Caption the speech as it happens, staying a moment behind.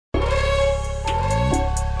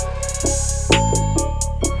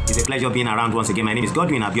pleasure being around once again. My name is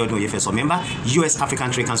Godwin Abiodun Oyefeso, member, U.S. African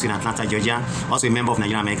Trade Council in Atlanta, Georgia. Also a member of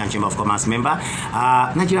Nigerian American Chamber of Commerce, member,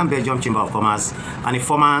 Nigerian Belgium Chamber of Commerce, and a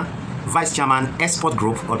former Vice Chairman, Export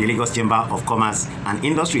Group of the Lagos Chamber of Commerce and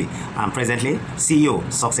Industry, and presently CEO,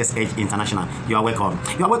 Success Edge International. You are welcome.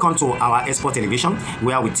 You are welcome to our Export Television,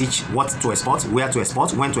 where we teach what to export, where to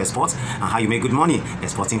export, when to export, and how you make good money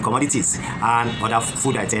exporting commodities and other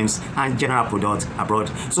food items and general products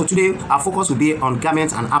abroad. So today, our focus will be on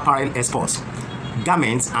garments and apparel exports.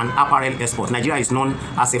 Garments and apparel export. Nigeria is known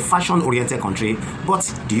as a fashion-oriented country,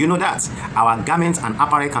 but do you know that our garments and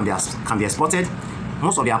apparel can be exported?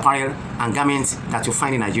 Most of the apparel and garments that you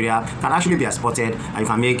find in Nigeria can actually be exported, and you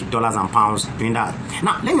can make dollars and pounds doing that.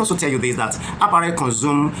 Now, let me also tell you this, that apparel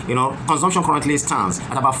consumption currently stands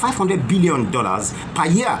at about $500 billion per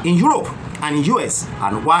year in Europe and in US,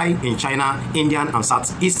 and why in China, India, and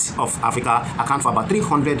Southeast of Africa account for about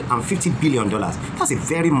 $350 billion. That's a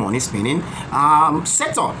very money-spinning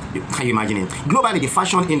sector. Can you imagine it? Globally, the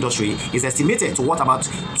fashion industry is estimated to worth about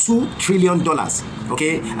 $2 trillion.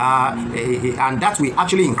 Okay, and that will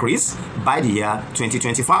actually increase by the year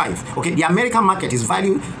 2025. Okay, the American market is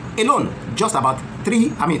valued alone just about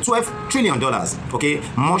 $12 trillion. Okay,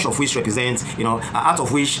 much of which represents, out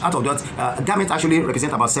of that, garments actually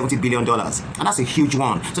represent about $70 billion, and that's a huge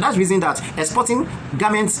one. So that's the reason that exporting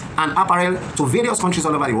garments and apparel to various countries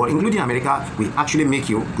all over the world, including America, will actually make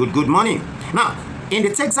you good money. Now, in the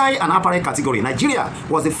textile and apparel category, Nigeria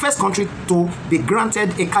was the first country to be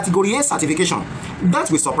granted a Category A certification.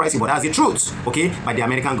 That will surprise you, but that's the truth, okay, by the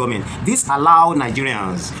American government. This allows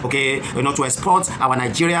Nigerians, okay, to export our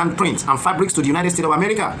Nigerian prints and fabrics to the United States of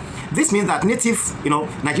America. This means that native,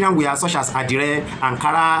 Nigerian wear such as Adire,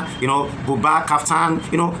 Ankara, Buba, Kaftan,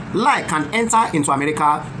 can enter into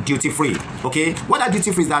America duty-free, okay? What that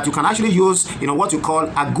duty-free is that you can actually use, what you call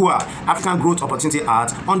AGUA, African Growth Opportunity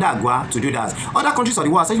Act, under AGUA to do that. Other countries of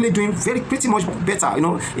the world are actually doing pretty much better,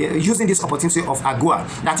 using this opportunity of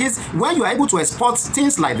AGUA. That is, when you are able to export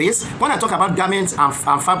things like this, when I talk about garments and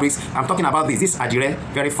fabrics, I'm talking about this Adire,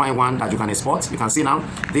 very fine one that you can export. You can see now,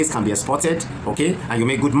 this can be exported, okay, and you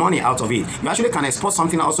make good money out of it. You actually can export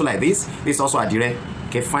something also like this. This is also Adire.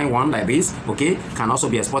 Okay, fine one like this, okay, can also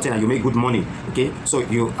be exported and you make good money, okay. So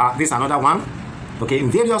this is another one, okay,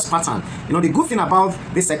 in various patterns. The good thing about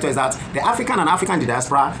this sector is that the African and African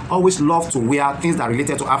diaspora always love to wear things that are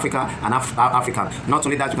related to Africa and Africa. Not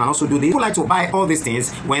only that, you can also do this. People like to buy all these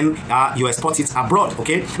things when you export it abroad,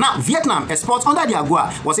 okay. Now, Vietnam exports under the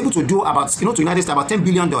AGUA was able to do about, to United States about $10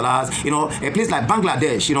 billion. A place like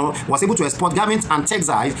Bangladesh, was able to export garments and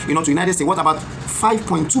textiles, to United States, what about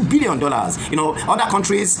 $5.2 billion. Other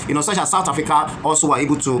countries, such as South Africa, also were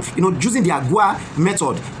able to, using the AGUA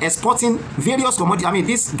method, exporting various commodities.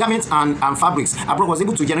 These garments and fabrics abroad was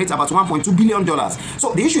able to generate about $1.2 billion.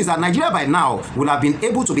 So the issue is that Nigeria by now will have been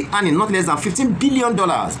able to be earning not less than $15 billion,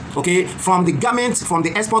 okay, from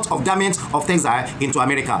the export of garments of textile into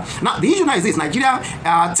America. Now the issue now is this: Nigeria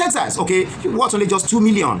textiles, okay, worth only just $2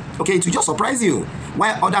 million. Okay, it will just surprise you.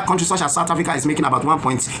 While other countries such as South Africa is making about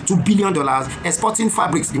 $1.2 billion exporting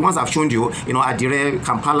fabrics, the ones I've shown you, Adire,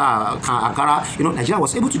 Kampala, Ankara, Nigeria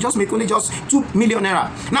was able to just make only just $2 million.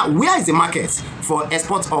 Now, where is the market for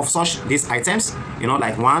export of such these items?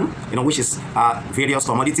 Like one, which is various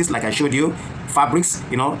commodities, like I showed you, fabrics,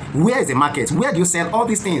 where is the market? Where do you sell all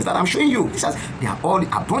these things that I'm showing you? They are all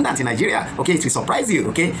abundant in Nigeria, okay? It will surprise you,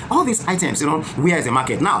 okay? All these items, where is the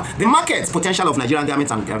market? Now, the market potential of Nigerian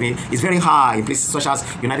garments and is very high in places such as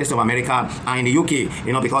United States of America and in the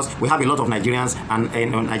UK, because we have a lot of Nigerians and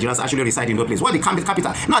Nigerians actually reside in those places. What the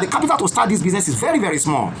capital? Now, the capital to start this business is very, very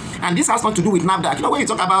small. And this has not to do with NAFDAC. When you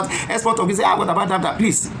talk about export of business, what about NAFDAC?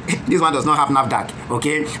 Please, this one does not have NAFDAC,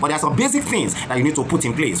 okay? But there are some basic things that you need to put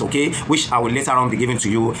in place, okay? Which I will later on be given to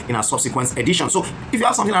you in a subsequent edition. So if you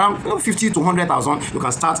have something around 50 to 100,000, you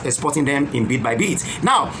can start exporting them in bit by bit.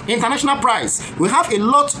 Now, international price, we have a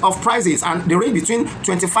lot of prices, and they range between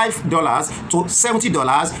 $25 to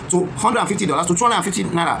 $70 to $150 to 250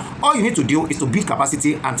 naira. All you need to do is to build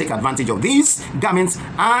capacity and take advantage of these garments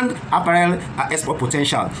and apparel export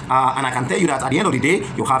potential. And I can tell you that at the end of the day,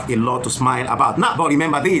 you have a lot to smile about. Now, but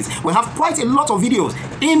remember this, we have quite a lot of videos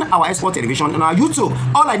in our export television on our YouTube.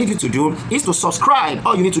 All I need you to do is to subscribe.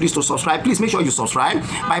 All you need to do is to subscribe. Please make sure you subscribe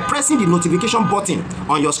by pressing the notification button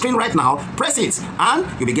on your screen right now. Press it, and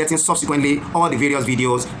you'll be getting subsequently all the various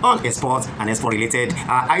videos on export and export related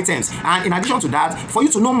items. And in addition to that, for you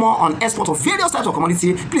to know more on export of various types of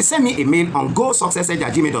commodity, please send me a mail on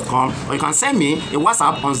gosuccessedge@gmail.com, or you can send me a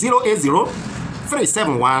WhatsApp on 080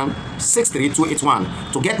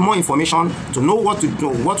 080-371-63281. To get more information, to know what to do,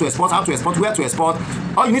 what to export, how to export, where to export,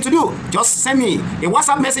 all you need to do, just send me a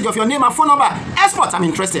WhatsApp message of your name and phone number. Export, I'm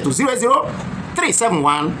interested, to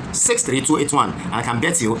 080-371-63281. And I can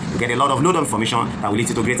bet you get a lot of load of information that will lead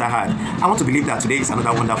you to greater heights. I want to believe that today is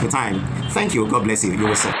another wonderful time. Thank you. God bless you. You're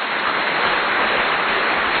welcome.